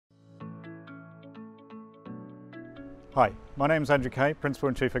Hi, my name is Andrew Kay, Principal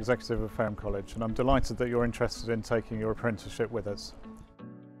and Chief Executive of Fareham College, and I'm delighted that you're interested in taking your apprenticeship with us.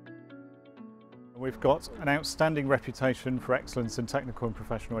 We've got an outstanding reputation for excellence in technical and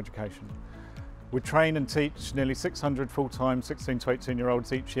professional education. We train and teach nearly 600 full-time 16 to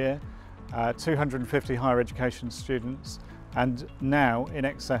 18-year-olds each year, 250 higher education students, and now in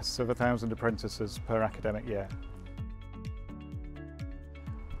excess of 1,000 apprentices per academic year.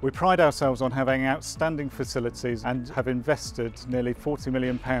 We pride ourselves on having outstanding facilities and have invested nearly £40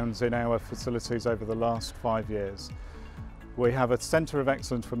 million in our facilities over the last 5 years. We have a Centre of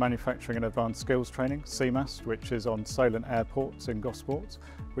Excellence for Manufacturing and Advanced Skills Training, CMAST, which is on Solent Airport in Gosport,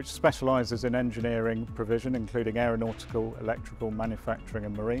 which specialises in engineering provision, including aeronautical, electrical, manufacturing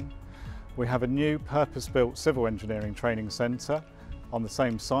and marine. We have a new purpose-built civil engineering training centre on the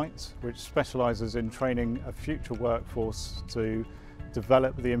same site, which specialises in training a future workforce to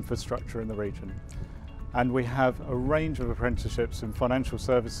develop the infrastructure in the region. And we have a range of apprenticeships in financial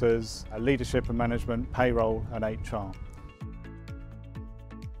services, leadership and management, payroll and HR.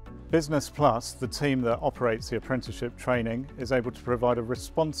 Business Plus, the team that operates the apprenticeship training, is able to provide a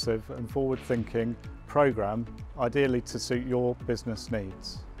responsive and forward-thinking programme, ideally to suit your business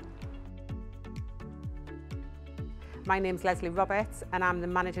needs. My name's Leslie Roberts and I'm the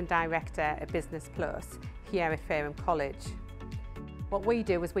Managing Director at Business Plus here at Fareham College. What we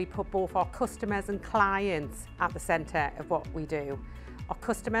do is we put both our customers and clients at the centre of what we do. Our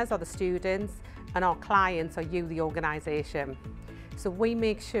customers are the students and our clients are you, the organisation. So we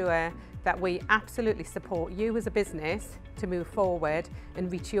make sure that we absolutely support you as a business to move forward and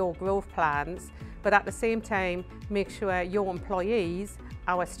reach your growth plans, but at the same time make sure your employees,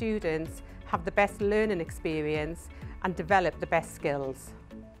 our students, have the best learning experience and develop the best skills.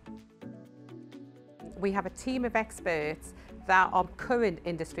 We have a team of experts that are current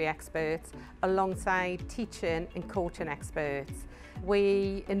industry experts alongside teaching and coaching experts.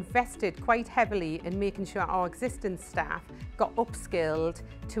 We invested quite heavily in making sure our existing staff got upskilled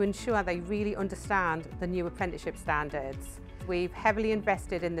to ensure they really understand the new apprenticeship standards. We've heavily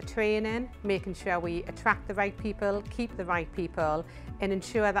invested in the training, making sure we attract the right people, keep the right people, and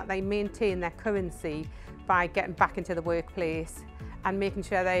ensure that they maintain their currency by getting back into the workplace and making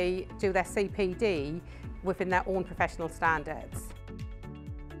sure they do their CPD within their own professional standards.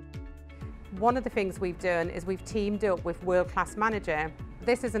 One of the things we've done is we've teamed up with World Class Manager.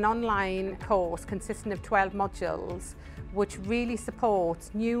 This is an online course consisting of 12 modules which really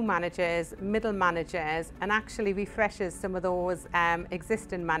supports new managers, middle managers and actually refreshes some of those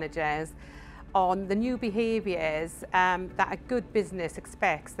existing managers on the new behaviours that a good business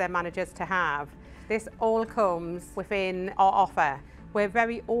expects their managers to have. This all comes within our offer. We're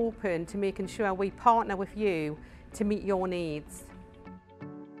very open to making sure we partner with you to meet your needs.